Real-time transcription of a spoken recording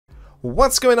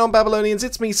What's going on, Babylonians?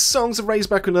 It's me, Songs of Rage,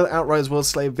 back with another Outriders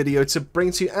worldslayer video to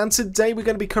bring to you, and today we're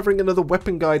going to be covering another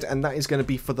weapon guide, and that is going to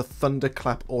be for the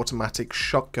Thunderclap automatic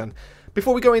shotgun.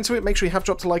 Before we go into it, make sure you have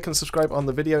dropped a like and subscribe on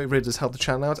the video. It really does help the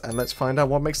channel out, and let's find out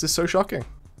what makes this so shocking.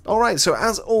 Alright, so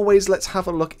as always, let's have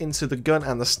a look into the gun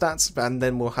and the stats, and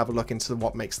then we'll have a look into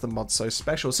what makes the mod so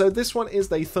special. So this one is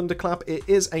the Thunderclap. It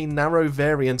is a narrow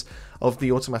variant of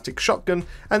the automatic shotgun,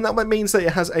 and that means that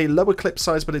it has a lower clip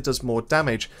size, but it does more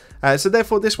damage. So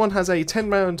therefore, this one has a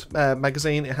 10-round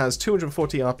magazine. It has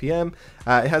 240 RPM.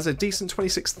 It has a decent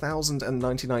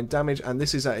 26,099 damage, and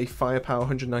this is at a firepower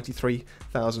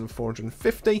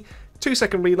 193,450.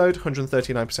 2-second reload,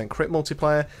 139% crit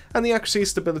multiplier, and the accuracy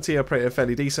stability are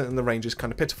fairly decent, and the range is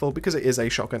kind of pitiful because it is a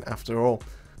shotgun after all.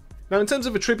 Now, in terms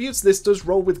of attributes, this does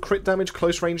roll with crit damage,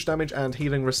 close range damage, and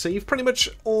healing receive. Pretty much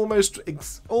almost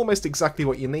exactly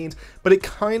what you need, but it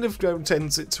kind of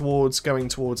tends it towards going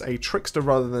towards a trickster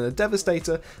rather than a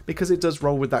devastator, because it does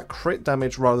roll with that crit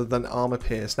damage rather than armor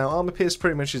pierce. Now, armor pierce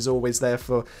pretty much is always there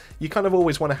for, you kind of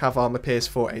always want to have armor pierce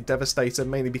for a devastator,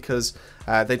 mainly because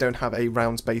they don't have a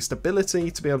rounds-based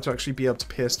ability to be able to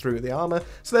pierce through the armor.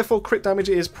 So therefore, crit damage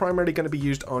is primarily going to be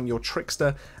used on your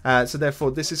trickster. So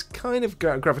therefore, this is kind of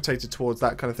gravitated towards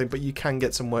that kind of thing, but you can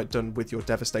get some work done with your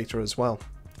devastator as well.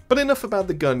 But enough about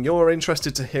the gun. You're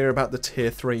interested to hear about the Tier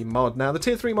 3 mod. Now, the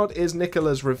Tier 3 mod is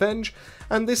Nicola's Revenge,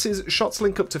 and this is shots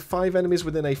link up to 5 enemies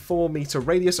within a 4-meter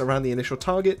radius around the initial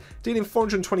target, dealing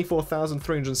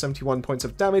 424,371 points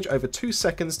of damage over 2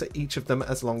 seconds to each of them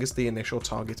as long as the initial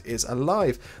target is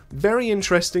alive. Very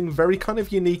interesting, very kind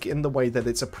of unique in the way that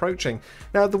it's approaching.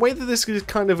 Now, the way that this is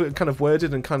kind of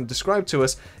worded and kind of described to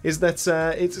us is that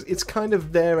it's kind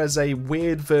of there as a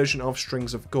weird version of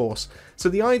Strings of GAUSS. So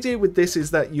the idea with this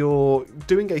is that you're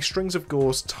doing a Strings of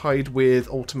GAUSS tied with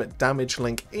ultimate damage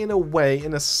link in a way,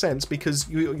 in a sense, because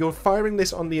you're firing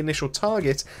this on the initial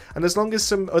target, and as long as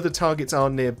some other targets are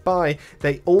nearby,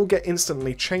 they all get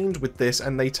instantly chained with this,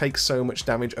 and they take so much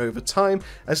damage over time,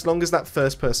 as long as that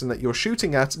first person that you're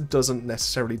shooting at doesn't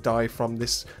necessarily die from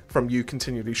you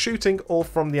continually shooting, or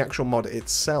from the actual mod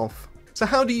itself. So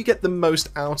how do you get the most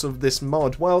out of this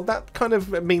mod? Well, that kind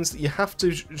of means that you have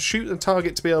to shoot a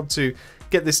target to be able to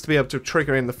get this to be able to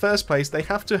trigger in the first place. They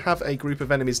have to have a group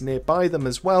of enemies nearby them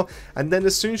as well, and then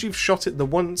as soon as you've shot it the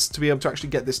once to be able to actually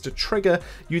get this to trigger,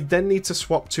 you then need to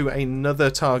swap to another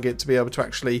target to be able to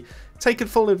actually take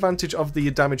full advantage of the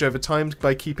damage over time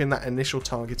by keeping that initial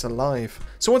target alive.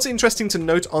 So what's interesting to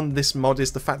note on this mod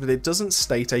is the fact that it doesn't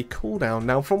state a cooldown.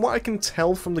 Now, from what I can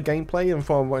tell from the gameplay and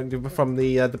from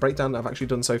the breakdown that I've actually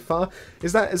done so far,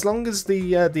 is that as long as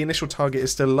the initial target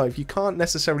is still alive, you can't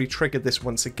necessarily trigger this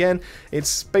once again.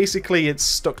 It's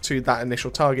stuck to that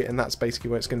initial target, and that's basically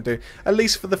what it's going to do, at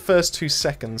least for the first 2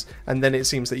 seconds, and then it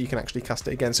seems that you can actually cast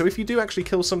it again. So if you do actually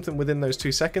kill something within those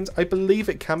 2 seconds, I believe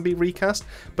it can be recast,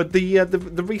 but the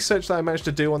research that I managed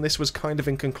to do on this was kind of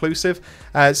inconclusive,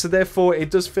 so therefore it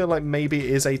does feel like maybe it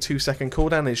is a 2-second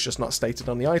cooldown. It's just not stated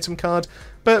on the item card,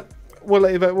 but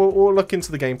we'll look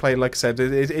into the gameplay. Like I said,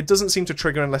 it doesn't seem to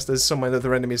trigger unless there's some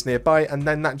other enemies nearby, and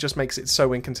then that just makes it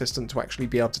so inconsistent to actually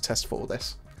be able to test for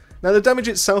this. Now, the damage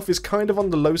itself is kind of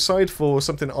on the low side for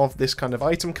something of this kind of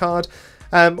item card.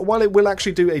 While it will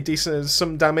actually do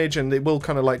some damage, and it will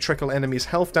kind of like trickle enemies'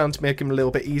 health down to make them a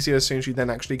little bit easier as soon as you then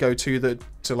actually go to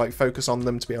like focus on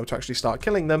them to be able to actually start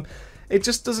killing them, it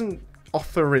just doesn't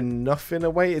offer enough in a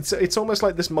way. It's almost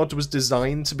like this mod was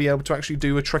designed to be able to actually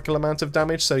do a trickle amount of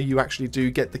damage, so you actually do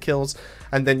get the kills,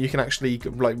 and then you can actually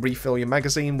like refill your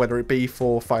magazine, whether it be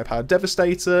for firepower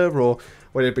devastator or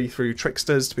whether it be through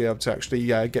tricksters to be able to actually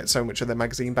get so much of their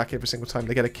magazine back every single time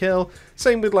they get a kill.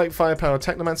 Same with like firepower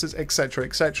technomancers, etc,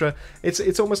 etc.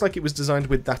 It's almost like it was designed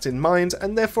with that in mind,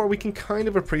 and therefore we can kind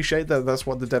of appreciate that that's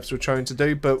what the devs were trying to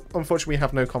do, but unfortunately we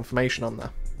have no confirmation on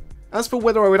that. As for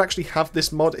whether I would actually have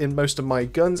this mod in most of my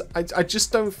guns, I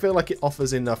just don't feel like it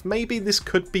offers enough. Maybe this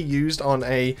could be used on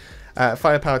a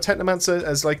firepower technomancer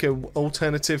as like an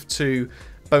alternative to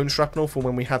bone shrapnel for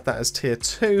when we had that as tier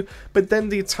 2, but then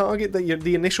the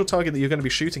initial target that you're going to be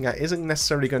shooting at isn't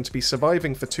necessarily going to be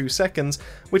surviving for 2 seconds,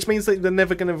 which means that they're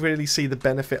never going to really see the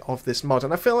benefit of this mod.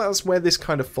 And I feel that's where this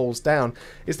kind of falls down,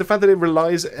 is the fact that it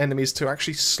relies enemies to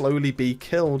actually slowly be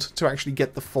killed to actually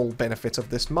get the full benefit of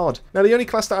this mod. Now, the only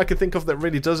class that I could think of that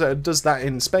really does that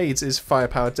in spades is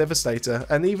Firepower Devastator,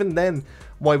 and even then,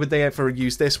 why would they ever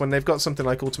use this when they've got something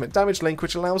like Ultimate Damage Link,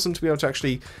 which allows them to be able to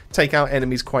actually take out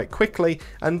enemies quite quickly?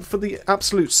 And for the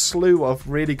absolute slew of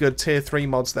really good tier 3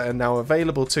 mods that are now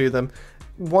available to them,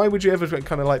 why would you ever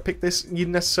kind of like pick this? You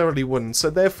necessarily wouldn't. So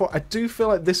therefore, I do feel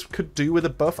like this could do with a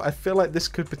buff. I feel like this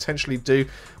could potentially do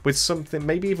with something,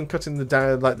 maybe even cutting the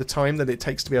the time that it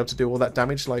takes to be able to do all that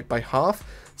damage like by half.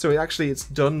 So it's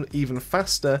done even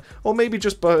faster, or maybe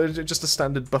just a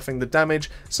standard buffing the damage.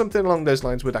 Something along those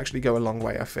lines would actually go a long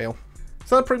way, I feel.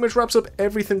 So that pretty much wraps up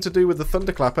everything to do with the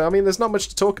Thunderclap. I mean, there's not much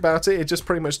to talk about it. It just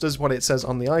pretty much does what it says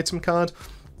on the item card.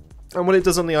 And what it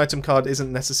does on the item card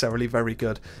isn't necessarily very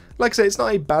good. Like I say, it's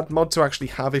not a bad mod to actually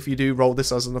have if you do roll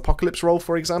this as an Apocalypse roll,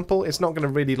 for example. It's not going to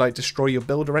really like destroy your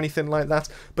build or anything like that,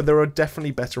 but there are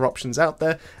definitely better options out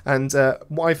there, and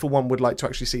I for one would like to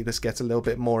actually see this get a little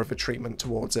bit more of a treatment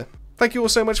towards it. Thank you all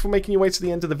so much for making your way to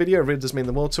the end of the video. It really does mean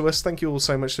the world to us. Thank you all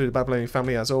so much to the Babylonian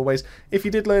family as always. If you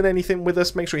did learn anything with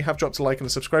us, make sure you have dropped a like and a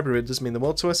subscribe. It really does mean the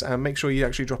world to us, and make sure you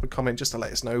actually drop a comment just to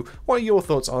let us know what are your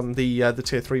thoughts on the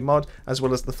tier 3 mod as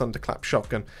well as the Thunderclap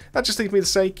shotgun. That just leaves me to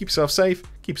say, keep yourselves safe,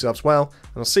 keep yourselves well,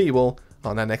 and I'll see you all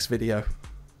on our next video.